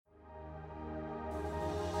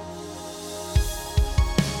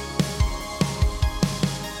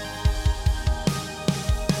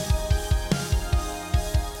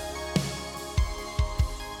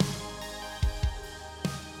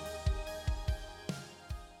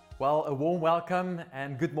Well, a warm welcome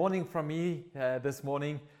and good morning from me this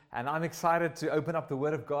morning. And I'm excited to open up the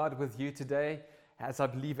Word of God with you today. As I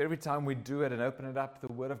believe every time we do it and open it up,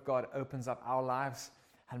 the Word of God opens up our lives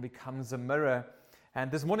and becomes a mirror.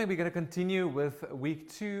 And this morning we're going to continue with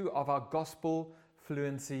week 2 of our Gospel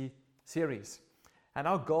Fluency series. And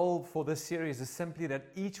our goal for this series is simply that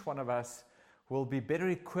each one of us will be better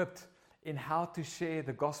equipped in how to share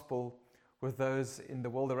the gospel with those in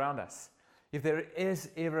the world around us. If there is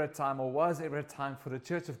ever a time or was ever a time for the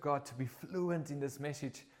Church of God to be fluent in this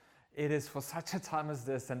message, it is for such a time as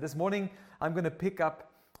this. And this morning, I'm going to pick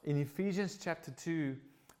up in Ephesians chapter 2,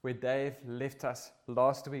 where Dave left us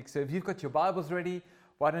last week. So if you've got your Bibles ready,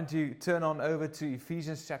 why don't you turn on over to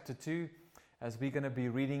Ephesians chapter 2, as we're going to be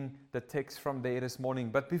reading the text from there this morning.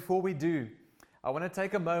 But before we do, I want to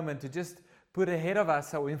take a moment to just put ahead of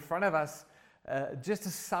us or in front of us just a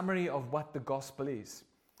summary of what the gospel is.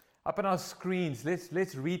 Up on our screens,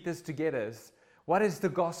 let's read this together. What is the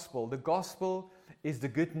gospel? The gospel is the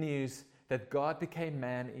good news that God became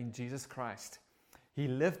man in Jesus Christ. He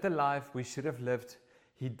lived the life we should have lived.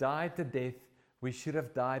 He died the death we should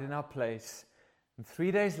have died in our place. And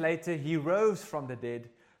 3 days later, he rose from the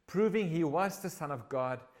dead, proving he was the Son of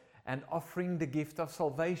God and offering the gift of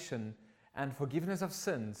salvation and forgiveness of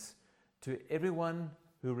sins to everyone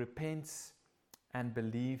who repents and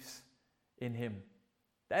believes in him.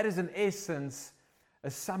 That is, in essence, a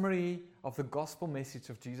summary of the gospel message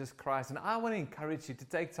of Jesus Christ. And I want to encourage you to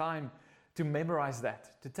take time to memorize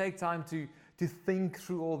that, to take time to think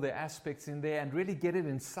through all the aspects in there and really get it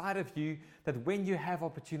inside of you, that when you have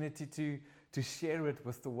opportunity to share it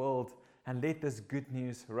with the world and let this good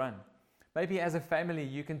news run. Maybe as a family,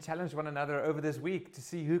 you can challenge one another over this week to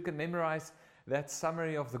see who can memorize that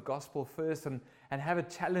summary of the gospel first and have a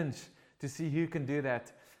challenge to see who can do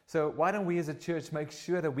that. So why don't we as a church make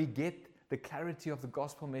sure that we get the clarity of the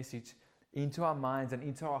gospel message into our minds and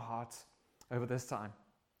into our hearts over this time.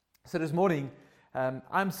 So this morning,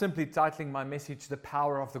 I'm simply titling my message, The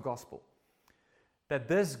Power of the Gospel. That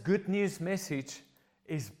this good news message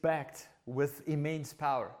is backed with immense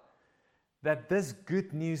power. That this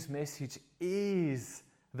good news message is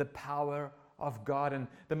the power of God. And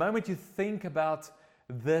the moment you think about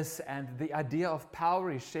this and the idea of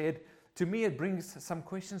power is shared, to me, it brings some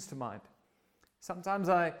questions to mind. Sometimes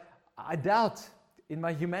I doubt in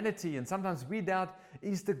my humanity, and sometimes we doubt,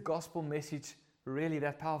 is the gospel message really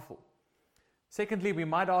that powerful? Secondly, we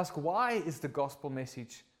might ask, why is the gospel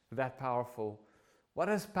message that powerful? What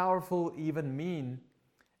does powerful even mean?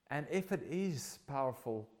 And if it is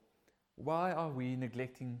powerful, why are we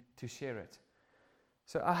neglecting to share it?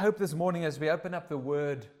 So I hope this morning, as we open up the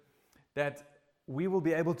Word, that we will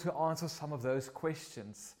be able to answer some of those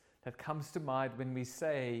questions that comes to mind when we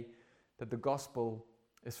say that the gospel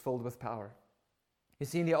is filled with power. You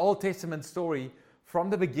see, in the Old Testament story,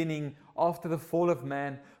 from the beginning, after the fall of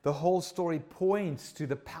man, the whole story points to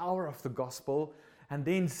the power of the gospel. And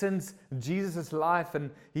then since Jesus' life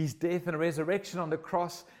and his death and resurrection on the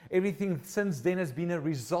cross, everything since then has been a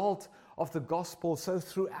result of the gospel. So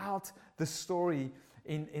throughout the story,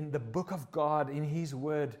 in the book of God, in his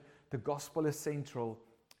word, the gospel is central,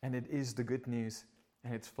 and it is the good news.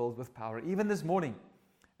 And it's filled with power. Even this morning,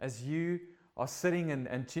 as you are sitting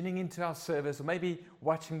and tuning into our service, or maybe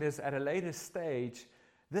watching this at a later stage,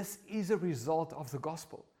 this is a result of the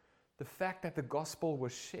gospel. The fact that the gospel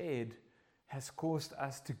was shared has caused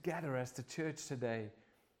us to gather as the church today,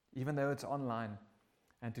 even though it's online,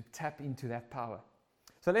 and to tap into that power.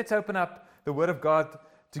 So let's open up the Word of God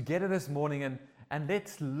together this morning, and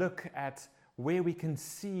let's look at where we can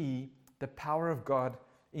see the power of God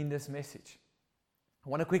in this message. I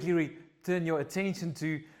want to quickly turn your attention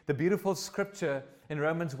to the beautiful scripture in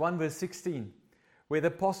Romans 1 verse 16, where the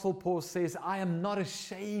Apostle Paul says, I am not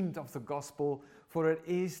ashamed of the gospel, for it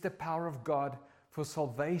is the power of God for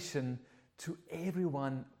salvation to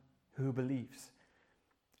everyone who believes.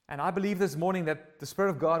 And I believe this morning that the Spirit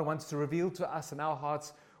of God wants to reveal to us in our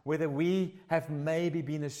hearts whether we have maybe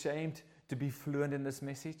been ashamed to be fluent in this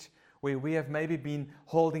message, where we have maybe been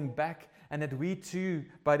holding back, and that we too,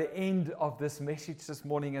 by the end of this message this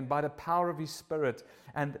morning and by the power of His Spirit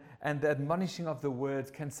and the admonishing of the words,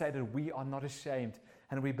 can say that we are not ashamed,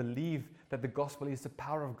 and we believe that the gospel is the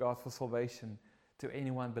power of God for salvation to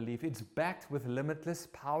anyone believe. It's backed with limitless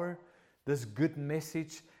power. This good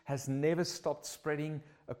message has never stopped spreading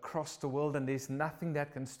across the world, and there's nothing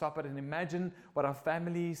that can stop it. And imagine what our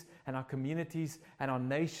families and our communities and our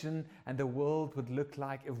nation and the world would look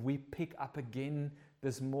like if we pick up again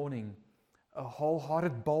this morning a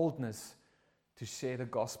wholehearted boldness to share the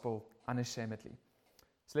gospel unashamedly.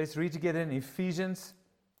 So let's read together in Ephesians,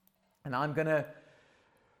 and I'm going to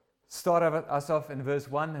start us off in verse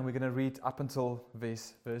 1, and we're going to read up until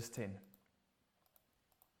verse 10.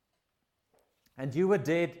 And you were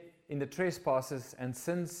dead in the trespasses and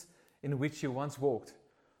sins in which you once walked,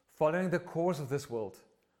 following the course of this world,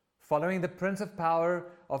 following the prince of power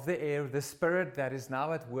of the air, the spirit that is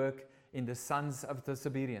now at work in the sons of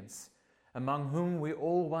disobedience, among whom we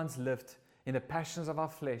all once lived in the passions of our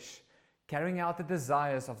flesh, carrying out the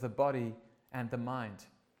desires of the body and the mind,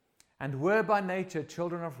 and were by nature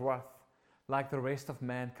children of wrath, like the rest of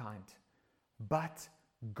mankind. But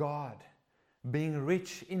God, being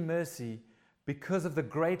rich in mercy, because of the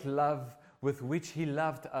great love with which He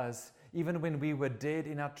loved us, even when we were dead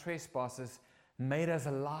in our trespasses, made us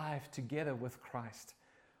alive together with Christ.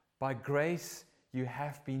 By grace you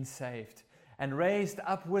have been saved, and raised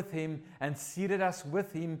up with Him, and seated us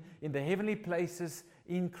with Him in the heavenly places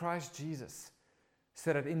in Christ Jesus,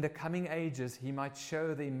 so that in the coming ages He might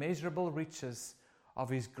show the immeasurable riches of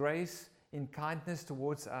His grace in kindness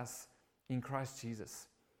towards us in Christ Jesus.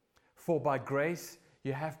 For by grace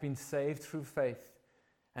you have been saved through faith,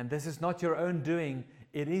 and this is not your own doing,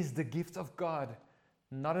 it is the gift of God,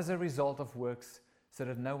 not as a result of works, so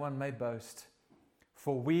that no one may boast.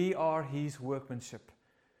 For we are His workmanship,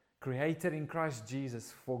 created in Christ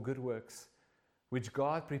Jesus for good works, which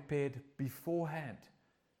God prepared beforehand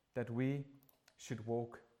that we should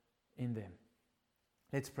walk in them.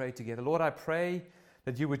 Let's pray together. Lord, I pray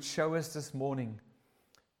that you would show us this morning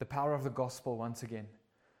the power of the gospel once again.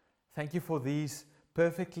 Thank you for these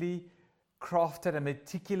perfectly crafted and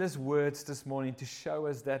meticulous words this morning to show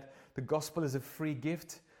us that the gospel is a free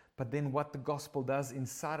gift, but then what the gospel does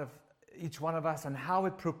inside of each one of us and how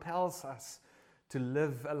it propels us to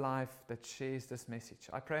live a life that shares this message.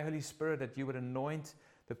 I pray, Holy Spirit, that you would anoint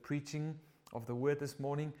the preaching of the word this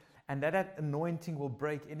morning, and that anointing will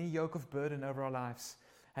break any yoke of burden over our lives,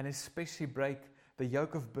 and especially break the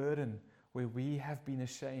yoke of burden where we have been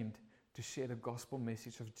ashamed to share the gospel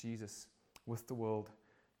message of Jesus with the world.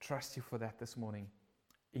 Trust you for that this morning.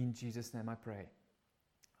 In Jesus' name I pray.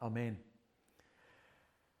 Amen.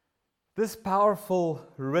 This powerful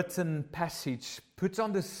written passage puts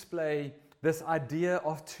on display this idea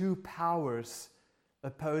of two powers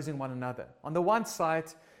opposing one another. On the one side,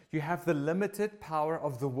 you have the limited power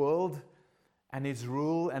of the world and its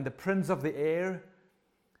rule and the prince of the air.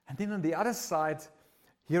 And then on the other side,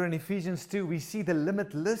 here in Ephesians 2, we see the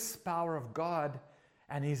limitless power of God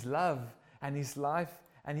and His love and His life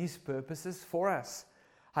and His purposes for us.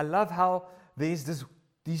 I love how there's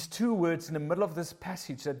these two words in the middle of this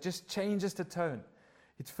passage that just changes the tone.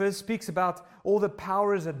 It first speaks about all the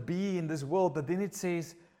powers that be in this world, but then it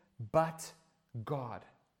says, but God.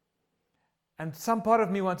 And some part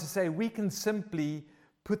of me wants to say, we can simply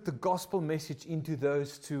put the gospel message into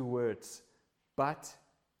those two words, but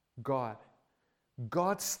God.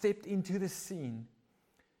 God stepped into the scene,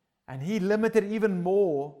 and He limited even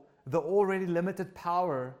more the already limited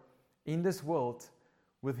power in this world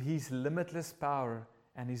with His limitless power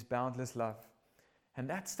and His boundless love. And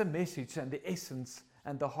that's the message and the essence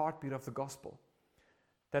and the heartbeat of the gospel.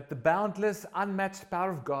 That the boundless, unmatched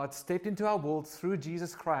power of God stepped into our world through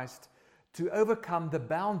Jesus Christ to overcome the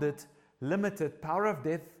bounded, limited power of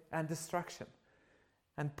death and destruction.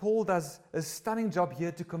 And Paul does a stunning job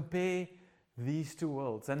here to compare these two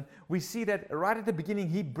worlds. And we see that right at the beginning,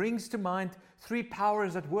 he brings to mind three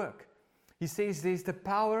powers at work. He says there's the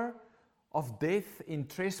power of death in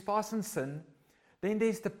trespass and sin. Then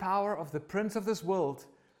there's the power of the prince of this world.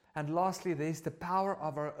 And lastly, there's the power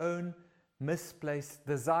of our own misplaced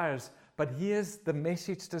desires. But here's the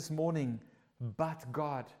message this morning, but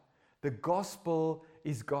God. The gospel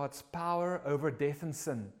is God's power over death and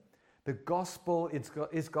sin. The gospel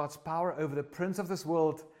is God's power over the prince of this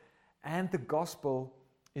world. And the gospel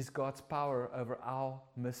is God's power over our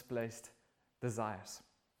misplaced desires.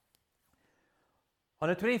 On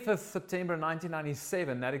the 25th September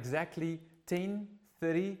 1997, at exactly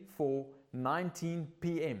 10:34:19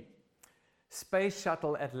 p.m., Space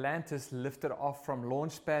Shuttle Atlantis lifted off from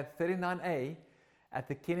Launch Pad 39A at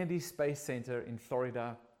the Kennedy Space Center in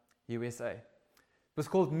Florida, USA. It was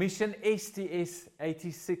called Mission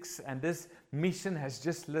STS-86, and this mission has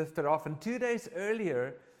just lifted off. And 2 days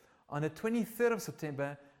earlier, on the 23rd of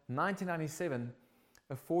September 1997,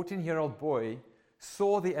 a 14-year-old boy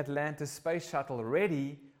saw the Atlantis Space Shuttle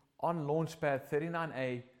ready on Launch Pad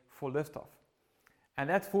 39A for liftoff. And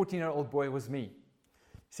that 14-year-old boy was me.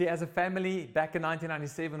 See, as a family, back in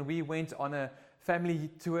 1997, we went on a family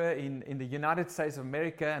tour in the United States of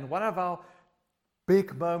America, and one of our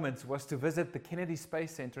big moments was to visit the Kennedy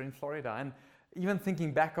Space Center in Florida. And even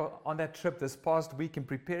thinking back on that trip this past week and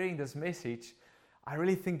preparing this message, I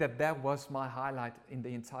really think that was my highlight in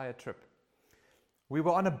the entire trip. We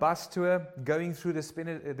were on a bus tour going through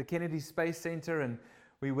the Kennedy Space Center, and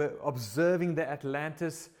we were observing the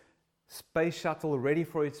Atlantis space shuttle ready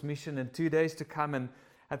for its mission in 2 days to come. And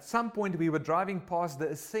at some point we were driving past the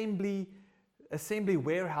assembly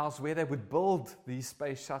warehouse where they would build these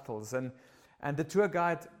space shuttles. And the tour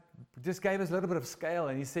guide just gave us a little bit of scale,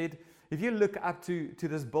 and he said, if you look up to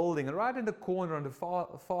this building, and right in the corner, on the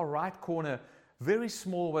far right corner, very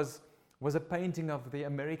small, was a painting of the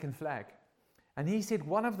American flag. And he said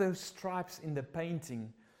one of those stripes in the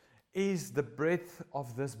painting is the breadth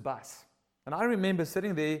of this bus. And I remember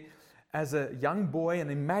sitting there as a young boy and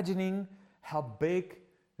imagining how big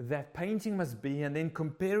that painting must be, and then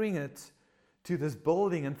comparing it to this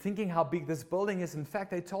building and thinking how big this building is. In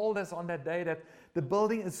fact, they told us on that day that the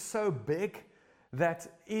building is so big that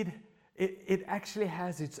it actually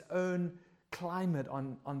has its own climate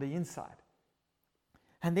on the inside.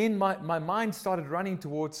 And then my mind started running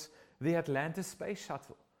towards the Atlantis space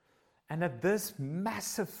shuttle. And that this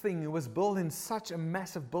massive thing, it was built in such a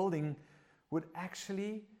massive building, would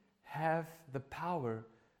actually have the power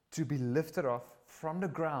to be lifted off from the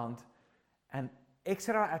ground and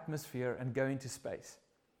exit our atmosphere and go into space.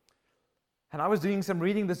 And I was doing some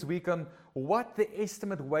reading this week on what the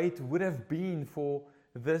estimate weight would have been for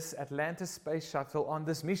this Atlantis space shuttle on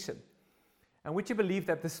this mission. And would you believe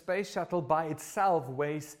that the space shuttle by itself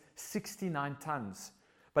weighs 69 tons?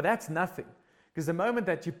 But that's nothing, because the moment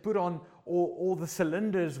that you put on all the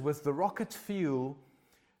cylinders with the rocket fuel,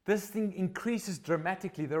 this thing increases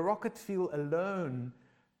dramatically. The rocket fuel alone,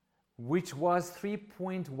 which was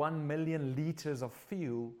 3.1 million liters of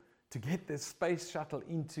fuel to get this space shuttle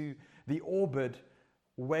into the orbit,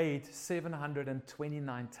 weighed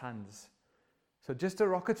 729 tons. So just the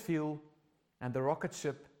rocket fuel and the rocket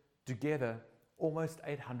ship together, almost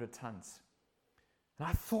 800 tons. And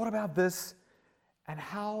I thought about this and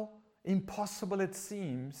how impossible it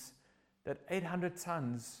seems that 800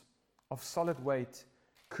 tons of solid weight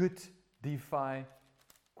could defy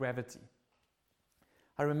gravity.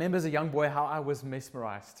 I remember as a young boy how I was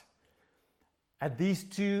mesmerized at these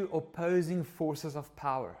two opposing forces of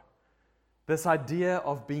power. This idea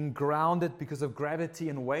of being grounded because of gravity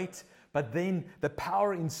and weight, but then the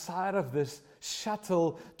power inside of this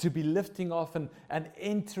shuttle to be lifting off and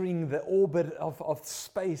entering the orbit of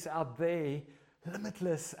space out there,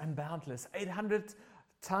 limitless and boundless. 800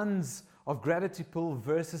 tons of gravity pull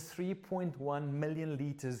versus 3.1 million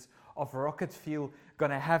liters of rocket fuel,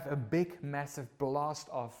 going to have a big, massive blast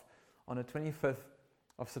off on the 25th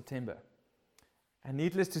of September. And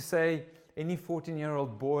needless to say, any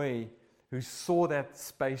 14-year-old boy who saw that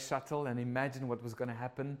space shuttle and imagined what was going to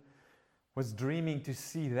happen was dreaming to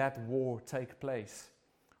see that war take place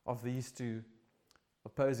of these two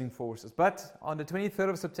opposing forces. But on the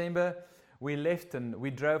 23rd of September, we left and we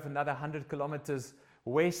drove another 100 kilometers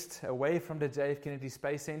west, away from the JF Kennedy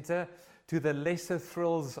Space Center, to the lesser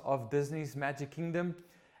thrills of Disney's Magic Kingdom.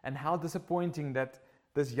 And how disappointing that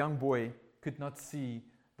this young boy could not see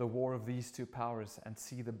the war of these two powers and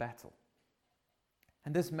see the battle.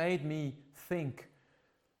 And this made me think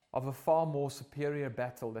of a far more superior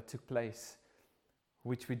battle that took place,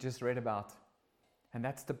 which we just read about. And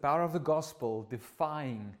that's the power of the gospel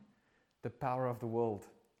defying the power of the world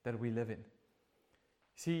that we live in.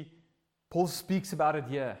 See, Paul speaks about it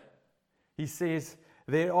here. He says,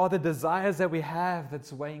 there are the desires that we have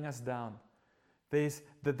that's weighing us down. There's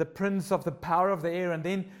the prince of the power of the air, and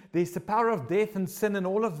then there's the power of death and sin, and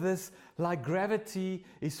all of this, like gravity,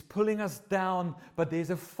 is pulling us down. But there's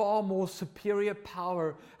a far more superior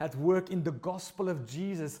power at work in the gospel of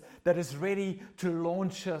Jesus that is ready to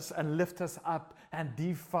launch us and lift us up and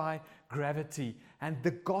defy gravity. And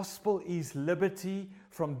the gospel is liberty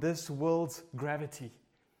from this world's gravity.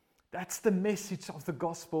 That's the message of the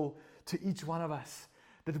gospel to each one of us,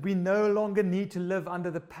 that we no longer need to live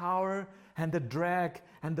under the power and the drag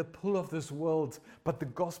and the pull of this world, but the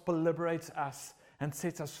gospel liberates us and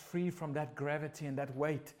sets us free from that gravity and that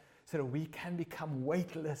weight, so that we can become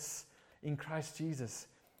weightless in Christ Jesus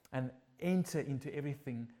and enter into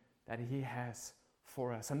everything that He has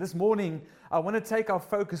for us. And this morning, I want to take our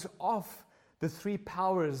focus off the three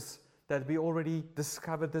powers that we already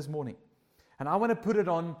discovered this morning. And I want to put it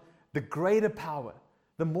on the greater power,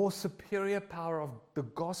 the more superior power of the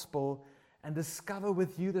gospel, and discover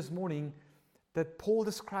with you this morning that Paul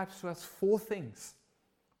describes to us four things,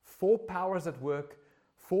 four powers at work,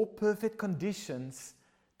 four perfect conditions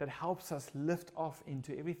that helps us lift off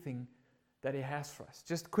into everything that He has for us.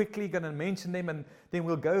 Just quickly going to mention them, and then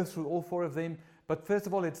we'll go through all four of them. But first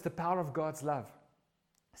of all, it's the power of God's love.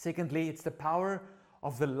 Secondly, it's the power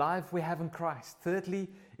of the life we have in Christ. Thirdly,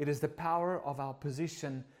 it is the power of our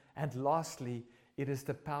position. And lastly, it is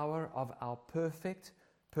the power of our perfect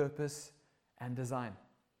purpose and design.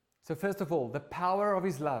 So first of all, the power of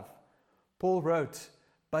His love. Paul wrote,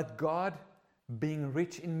 "But God, being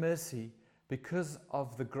rich in mercy, because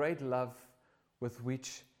of the great love with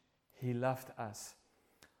which He loved us."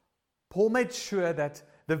 Paul made sure that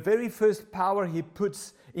the very first power he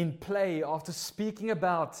puts in play after speaking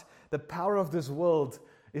about the power of this world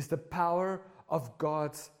is the power of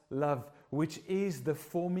God's love, which is the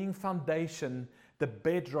forming foundation, the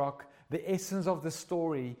bedrock, the essence of the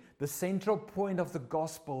story. The central point of the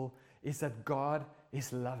gospel is that God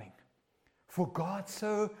is loving. For God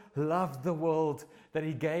so loved the world that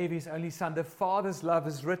He gave His only Son. The Father's love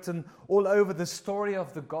is written all over the story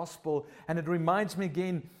of the gospel. And it reminds me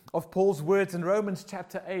again of Paul's words in Romans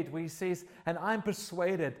chapter 8, where he says, "And I'm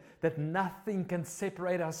persuaded that nothing can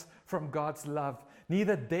separate us from God's love.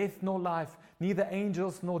 Neither death nor life, neither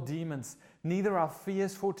angels nor demons, neither our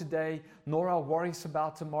fears for today nor our worries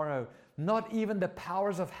about tomorrow. Not even the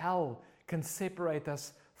powers of hell can separate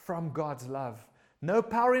us from God's love. No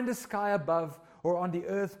power in the sky above or on the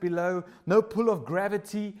earth below, no pull of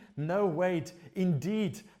gravity, no weight.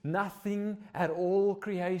 Indeed, nothing at all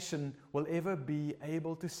creation will ever be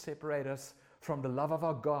able to separate us from the love of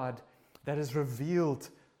our God that is revealed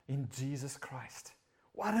in Jesus Christ."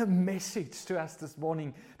 What a message to us this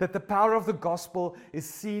morning, that the power of the gospel is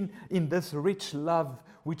seen in this rich love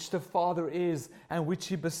which the Father is and which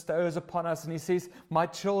He bestows upon us. And He says, "My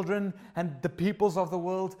children and the peoples of the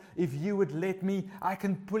world, if you would let me, I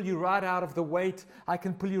can pull you right out of the weight. I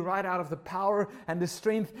can pull you right out of the power and the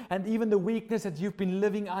strength and even the weakness that you've been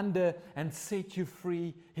living under and set you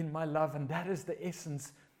free in my love." And that is the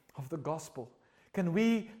essence of the gospel. Can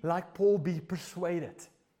we, like Paul, be persuaded?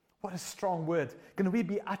 What a strong word. Can we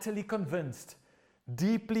be utterly convinced,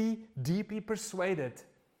 deeply, deeply persuaded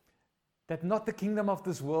that not the kingdom of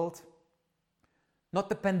this world, not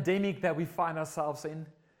the pandemic that we find ourselves in,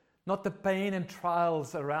 not the pain and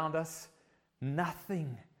trials around us,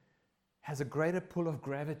 nothing has a greater pull of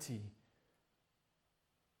gravity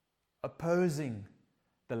opposing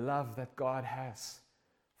the love that God has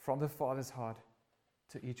from the Father's heart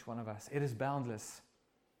to each one of us. It is boundless.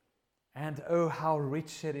 And oh, how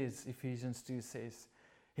rich it is, Ephesians 2 says,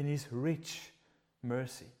 in His rich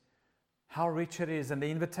mercy. How rich it is. And the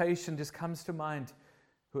invitation just comes to mind.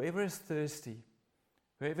 Whoever is thirsty,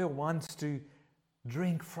 whoever wants to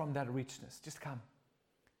drink from that richness, just come.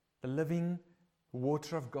 The living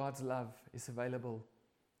water of God's love is available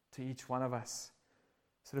to each one of us.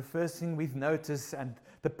 So the first thing we've noticed, and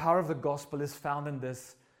the power of the gospel is found in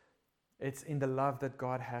this, it's in the love that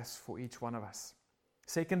God has for each one of us.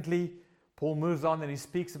 Secondly, Paul moves on and he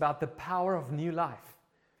speaks about the power of new life.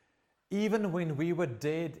 Even when we were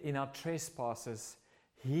dead in our trespasses,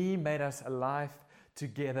 He made us alive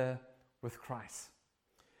together with Christ.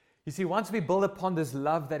 You see, once we build upon this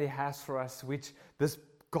love that He has for us, which this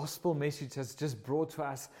gospel message has just brought to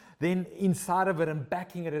us, then inside of it and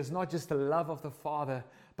backing it is not just the love of the Father,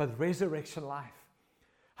 but resurrection life.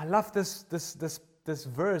 I love this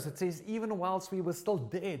verse. It says, even whilst we were still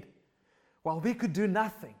dead, while we could do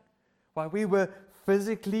nothing, while we were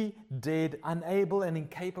physically dead, unable and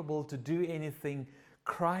incapable to do anything,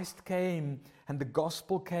 Christ came and the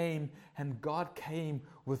gospel came and God came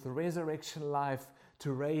with resurrection life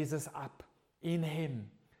to raise us up in Him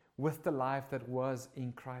with the life that was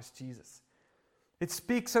in Christ Jesus. It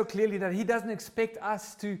speaks so clearly that He doesn't expect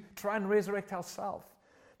us to try and resurrect ourselves,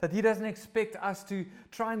 that He doesn't expect us to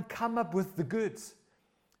try and come up with the goods.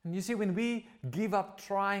 And you see, when we give up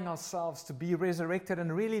trying ourselves to be resurrected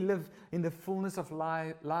and really live in the fullness of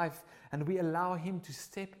life, and we allow Him to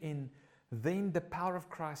step in, then the power of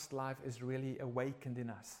Christ's life is really awakened in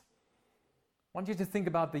us. I want you to think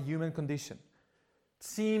about the human condition. It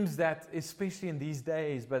seems that, especially in these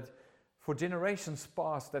days, but for generations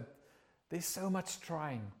past, that there's so much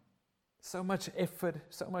trying, so much effort,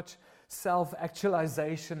 so much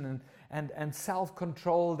self-actualization and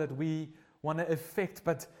self-control that we want to affect,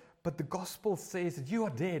 but the gospel says that you are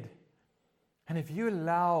dead. And if you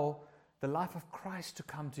allow the life of Christ to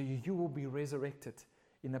come to you, you will be resurrected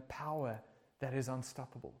in a power that is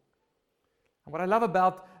unstoppable. And what I love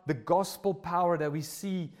about the gospel power that we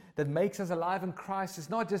see that makes us alive in Christ is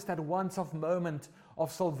not just that once-off moment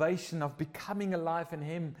of salvation, of becoming alive in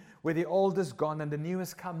Him, where the old is gone and the new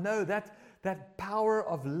has come. No, that power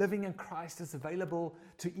of living in Christ is available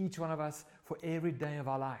to each one of us for every day of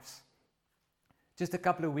our lives. Just a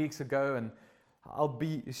couple of weeks ago, and I'll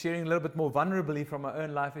be sharing a little bit more vulnerably from my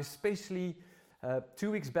own life, especially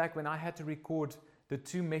 2 weeks back when I had to record the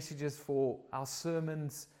two messages for our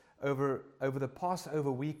sermons over the Passover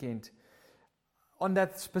weekend, on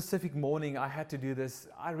that specific morning I had to do this.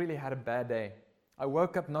 I really had a bad day. I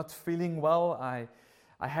woke up not feeling well. I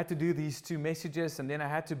had to do these two messages, and then I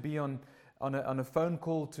had to be on a phone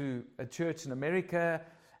call to a church in America.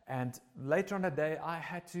 And later on that day, I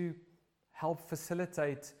had to help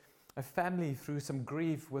facilitate a family through some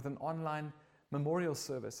grief with an online memorial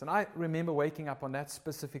service. And I remember waking up on that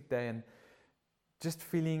specific day and just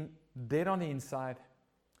feeling dead on the inside,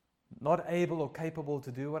 not able or capable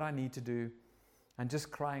to do what I need to do, and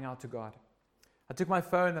just crying out to God. I took my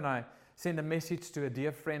phone and I sent a message to a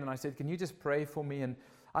dear friend, and I said, "Can you just pray for me?" And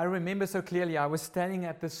I remember so clearly, I was standing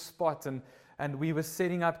at this spot, and we were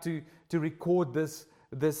setting up to record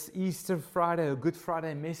this Easter Friday or Good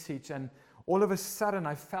Friday message, and all of a sudden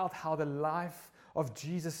I felt how the life of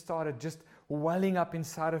Jesus started just welling up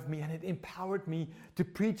inside of me, and it empowered me to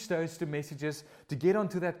preach those two messages, to get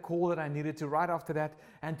onto that call that I needed to right after that,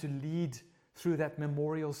 and to lead through that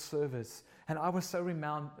memorial service. And I was so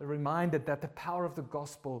reminded that the power of the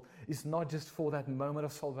gospel is not just for that moment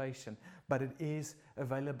of salvation, but it is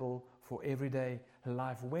available for everyday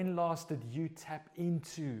life. When last did you tap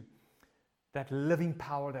into that living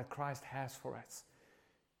power that Christ has for us?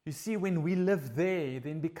 You see, when we live there,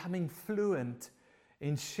 then becoming fluent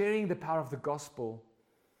in sharing the power of the gospel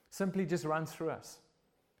simply just runs through us.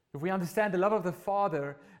 If we understand the love of the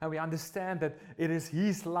Father, and we understand that it is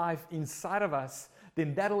His life inside of us,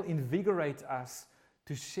 then that will invigorate us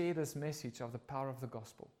to share this message of the power of the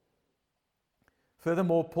gospel.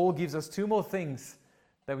 Furthermore, Paul gives us two more things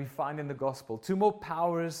that we find in the gospel, two more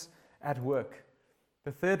powers at work.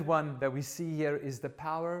 The third one that we see here is the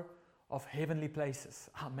power of heavenly places.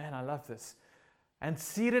 Oh man, I love this. And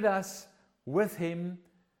seated us with Him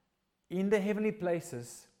in the heavenly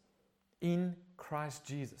places in Christ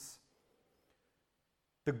Jesus.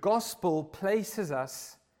 The gospel places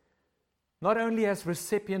us not only as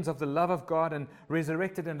recipients of the love of God and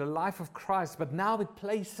resurrected in the life of Christ, but now it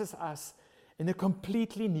places us in a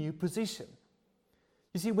completely new position.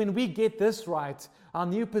 You see, when we get this right, our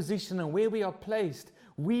new position and where we are placed,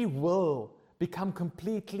 we will become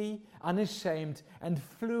completely unashamed and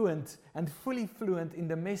fluent and fully fluent in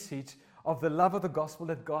the message of the love of the gospel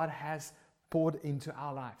that God has poured into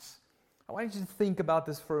our lives. I want you to think about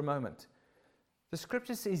this for a moment. The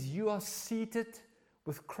scripture says you are seated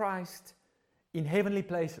with Christ in heavenly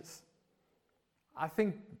places. I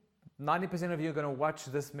think 90% of you are going to watch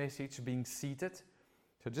this message being seated.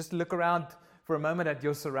 So just look around for a moment at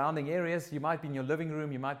your surrounding areas. You might be in your living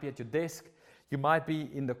room, you might be at your desk, you might be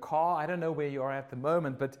in the car. I don't know where you are at the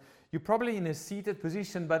moment, but you're probably in a seated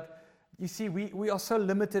position. But you see, we are so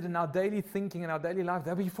limited in our daily thinking and our daily life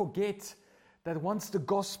that we forget that once the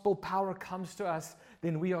gospel power comes to us,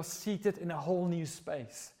 then we are seated in a whole new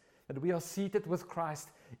space. That we are seated with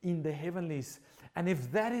Christ in the heavenlies. And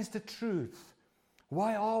if that is the truth,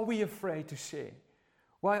 why are we afraid to share?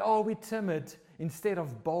 Why are we timid instead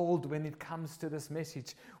of bold when it comes to this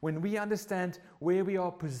message? When we understand where we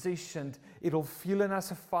are positioned, it'll fuel in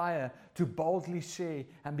us a fire to boldly share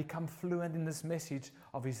and become fluent in this message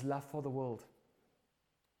of His love for the world.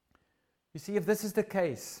 You see, if this is the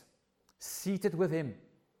case, seated with Him,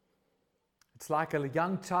 it's like a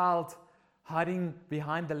young child hiding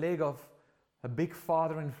behind the leg of a big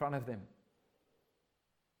father in front of them.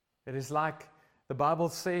 It is like the Bible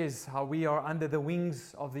says how we are under the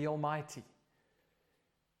wings of the Almighty.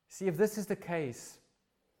 See, if this is the case,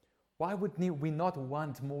 why would we not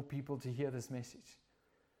want more people to hear this message?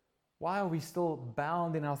 Why are we still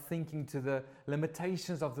bound in our thinking to the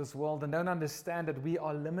limitations of this world and don't understand that we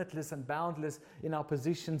are limitless and boundless in our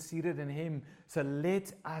position seated in Him? So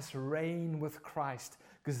let us reign with Christ,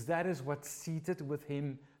 because that is what seated with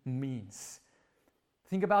Him means.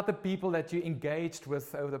 Think about the people that you engaged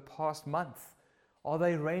with over the past month. Are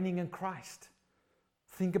they reigning in Christ?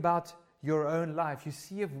 Think about your own life. You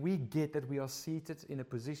see, if we get that we are seated in a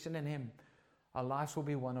position in Him, our lives will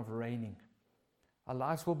be one of reigning. Our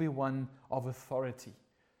lives will be one of authority.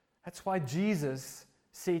 That's why Jesus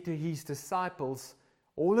said to His disciples,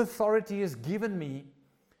 "All authority is given me,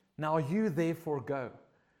 now you therefore go."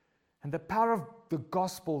 And the power of the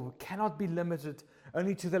gospel cannot be limited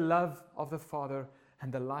only to the love of the Father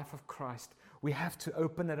and the life of Christ. We have to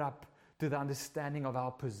open it up to the understanding of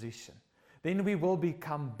our position. Then we will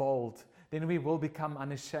become bold. Then we will become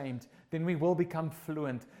unashamed. Then we will become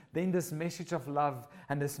fluent. Then this message of love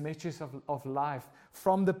and this message of life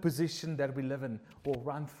from the position that we live in will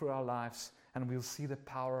run through our lives, and we'll see the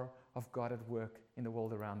power of God at work in the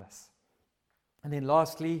world around us. And then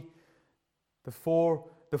lastly, the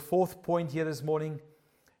fourth point here this morning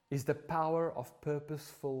is the power of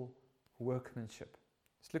purposeful workmanship.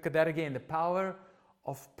 Let's look at that again. The power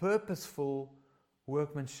of purposeful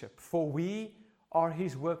workmanship. For we are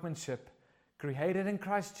His workmanship, created in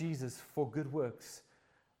Christ Jesus for good works,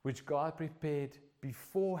 which God prepared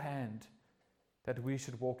beforehand that we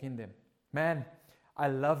should walk in them. Man, I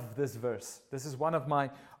love this verse. This is one of my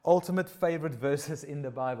ultimate favorite verses in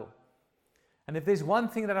the Bible. And if there's one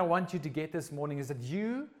thing that I want you to get this morning, is that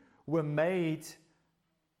you were made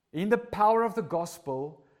in the power of the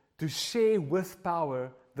gospel to share with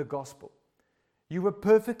power the gospel. You were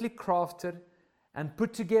perfectly crafted and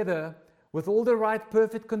put together with all the right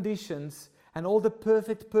perfect conditions and all the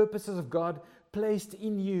perfect purposes of God placed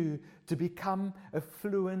in you to become a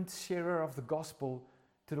fluent sharer of the gospel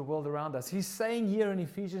to the world around us. He's saying here in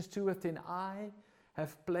Ephesians 2:10, I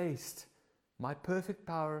have placed my perfect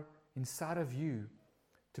power inside of you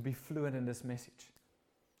to be fluent in this message.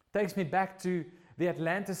 Takes me back to the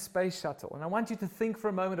Atlantis space shuttle. And I want you to think for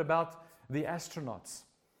a moment about the astronauts.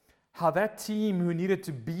 How that team who needed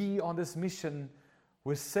to be on this mission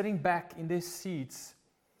was sitting back in their seats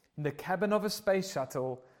in the cabin of a space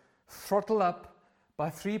shuttle, throttled up by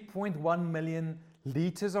 3.1 million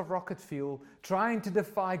liters of rocket fuel, trying to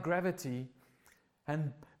defy gravity.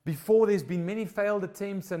 And before, there's been many failed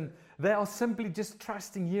attempts, and they are simply just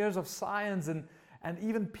trusting years of science and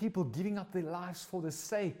even people giving up their lives for the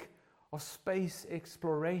sake of space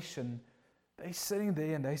exploration. They're sitting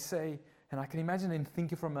there and they say, and I can imagine them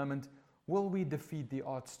thinking for a moment, will we defeat the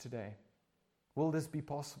odds today? Will this be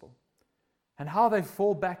possible? And how they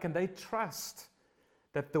fall back and they trust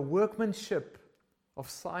that the workmanship of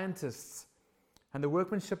scientists and the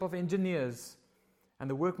workmanship of engineers and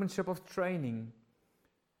the workmanship of training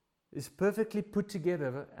is perfectly put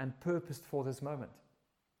together and purposed for this moment.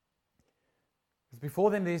 Because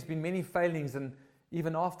before them there's been many failings, and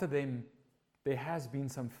even after them there has been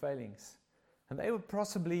some failings. And they were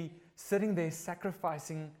possibly sitting there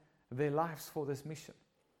sacrificing their lives for this mission.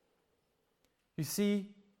 You see,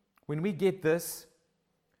 when we get this,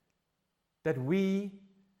 that we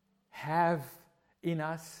have in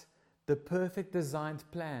us the perfect designed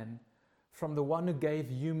plan from the one who gave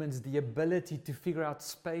humans the ability to figure out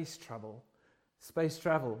space travel.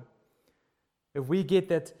 If we get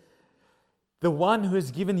that the one who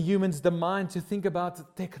has given humans the mind to think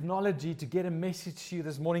about technology to get a message to you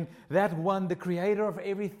this morning, that one, the creator of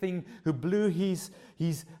everything, who blew his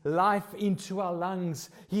life into our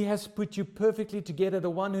lungs, he has put you perfectly together. The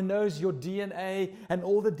one who knows your DNA and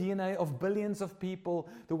all the DNA of billions of people,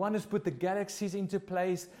 the one who's put the galaxies into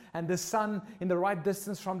place and the sun in the right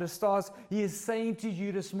distance from the stars, he is saying to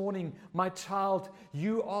you this morning, my child,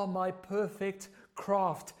 you are my perfect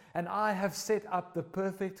craft, and I have set up the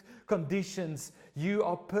perfect conditions. You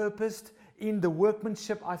are purposed in the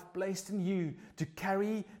workmanship I've placed in you to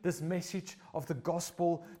carry this message of the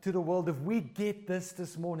gospel to the world. If we get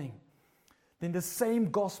this morning, then the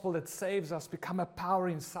same gospel that saves us become a power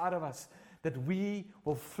inside of us that we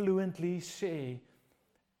will fluently share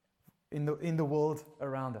in the world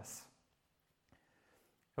around us.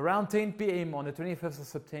 Around 10 p.m. on the 25th of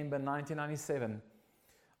September 1997,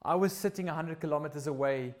 I was sitting 100 kilometers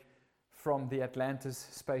away from the Atlantis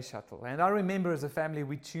space shuttle. And I remember as a family,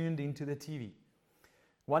 we tuned into the TV,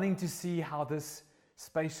 wanting to see how this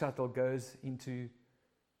space shuttle goes into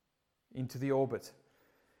the orbit.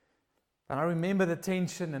 And I remember the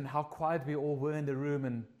tension and how quiet we all were in the room.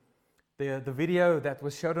 And the video that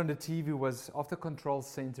was showed on the TV was of the control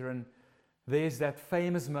center. And there's that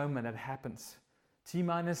famous moment that happens.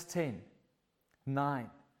 T-minus 10, 9,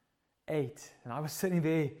 8. And I was sitting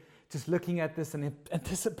there just looking at this and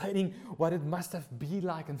anticipating what it must have been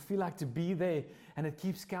like and feel like to be there. And it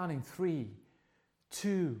keeps counting. 3,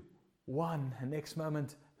 2, 1. And next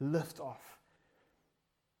moment, lift off.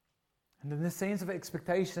 And then the sense of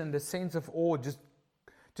expectation, the sense of awe just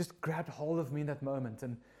grabbed hold of me in that moment.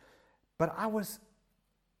 But I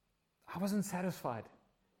wasn't satisfied.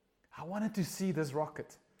 I wanted to see this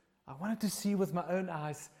rocket. I wanted to see with my own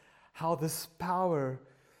eyes how this power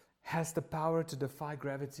has the power to defy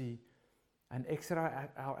gravity and exit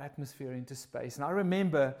our atmosphere into space. And I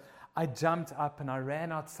remember I jumped up and I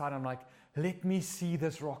ran outside. I'm like, let me see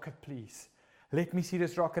this rocket, please. Let me see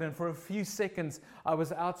this rocket. And for a few seconds, I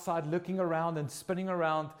was outside looking around and spinning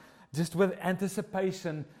around just with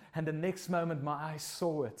anticipation. And the next moment, my eyes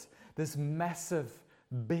saw it. This massive,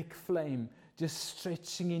 big flame just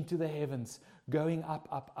stretching into the heavens, going up,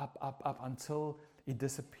 up, up, up, up until it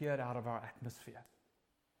disappeared out of our atmosphere.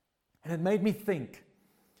 And it made me think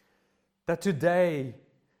that today,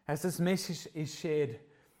 as this message is shared,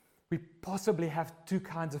 we possibly have two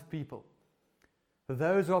kinds of people.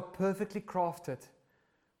 Those who are perfectly crafted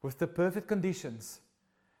with the perfect conditions,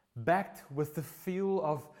 backed with the fuel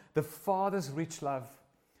of the Father's rich love,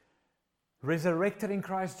 resurrected in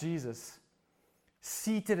Christ Jesus,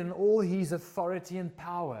 seated in all His authority and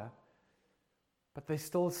power, but they're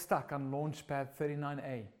still stuck on Launchpad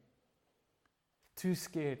 39A, too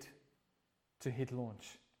scared to hit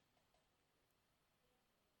launch.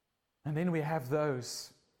 And then we have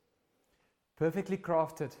those perfectly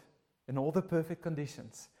crafted in all the perfect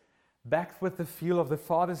conditions, backed with the fuel of the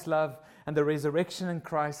Father's love and the resurrection in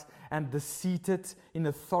Christ and the seated in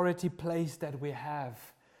authority place that we have.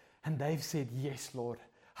 And they've said, yes, Lord,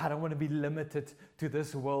 I don't want to be limited to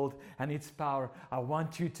this world and its power. I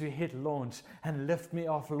want you to hit launch and lift me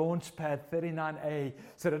off Launchpad 39A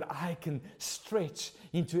so that I can stretch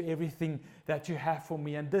into everything that you have for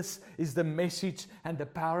me. And this is the message and the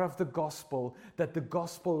power of the gospel, that the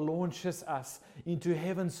gospel launches us into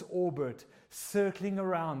heaven's orbit, circling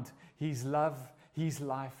around His love, His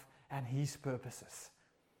life, and His purposes.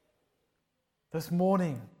 This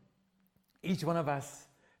morning, each one of us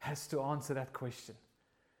has to answer that question.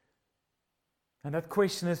 And that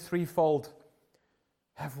question is threefold.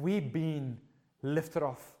 Have we been lifted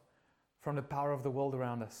off from the power of the world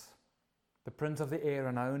around us, the prince of the air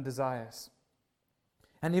and our own desires?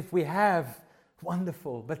 And if we have,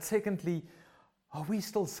 wonderful. But secondly, are we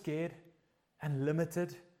still scared and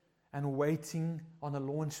limited and waiting on a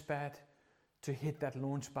launch pad to hit that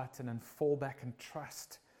launch button and fall back and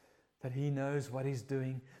trust that He knows what He's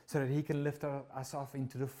doing so that He can lift us off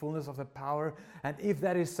into the fullness of the power? And if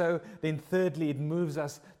that is so, then thirdly, it moves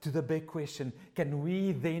us to the big question. Can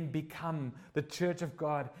we then become the church of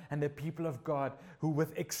God and the people of God who,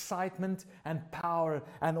 with excitement and power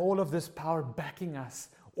and all of this power backing us,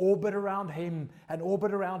 orbit around Him and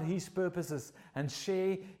orbit around His purposes and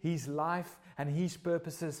share His life and His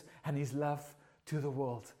purposes and His love to the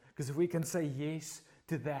world? Because if we can say yes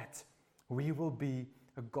to that, we will be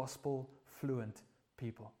a gospel fluent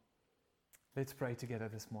people. Let's pray together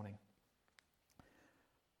this morning.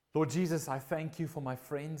 Lord Jesus, I thank you for my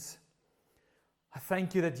friends. I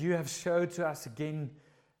thank you that you have showed to us again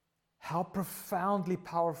how profoundly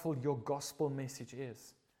powerful your gospel message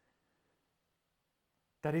is.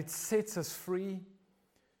 That it sets us free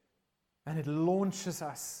and it launches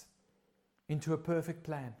us into a perfect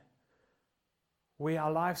plan where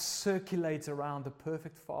our lives circulate around the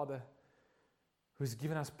perfect Father who's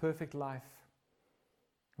given us perfect life,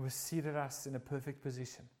 who has seated us in a perfect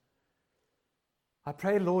position. I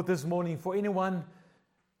pray, Lord, this morning for anyone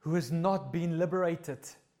who has not been liberated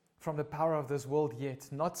from the power of this world yet,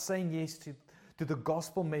 not saying yes to the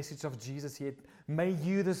gospel message of Jesus yet. May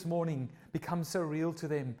you this morning become so real to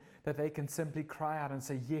them that they can simply cry out and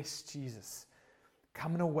say, yes, Jesus,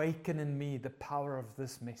 come and awaken in me the power of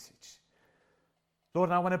this message. Lord,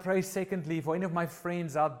 and I want to pray secondly for any of my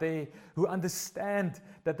friends out there who understand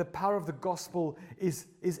that the power of the gospel is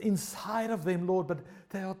inside of them, Lord, but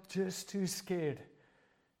they are just too scared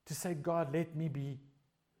to say, God, let me be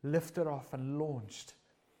lifted off and launched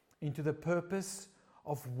into the purpose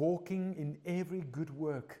of walking in every good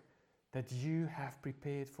work that you have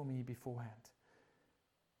prepared for me beforehand.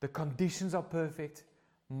 The conditions are perfect.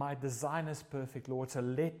 My design is perfect, Lord, so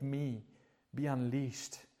let me be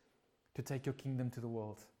unleashed to take your kingdom to the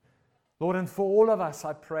world. Lord, and for all of us,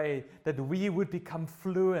 I pray that we would become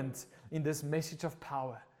fluent in this message of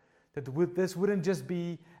power. That this wouldn't just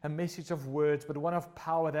be a message of words, but one of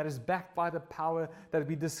power that is backed by the power that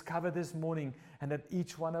we discovered this morning, and that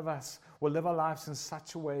each one of us will live our lives in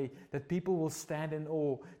such a way that people will stand in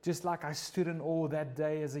awe, just like I stood in awe that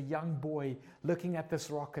day as a young boy looking at this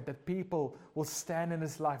rocket, that people will stand in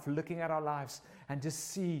this life looking at our lives and just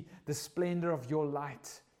see the splendor of your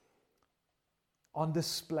light on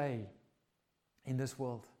display in this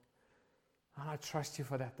world. And I trust you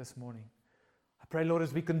for that this morning. I pray, Lord,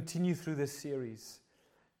 as we continue through this series,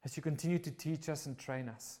 as you continue to teach us and train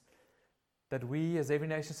us, that we as Every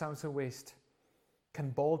Nation South and West can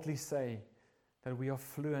boldly say that we are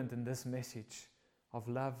fluent in this message of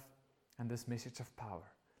love and this message of power.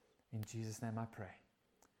 In Jesus' name I pray.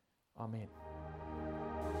 Amen.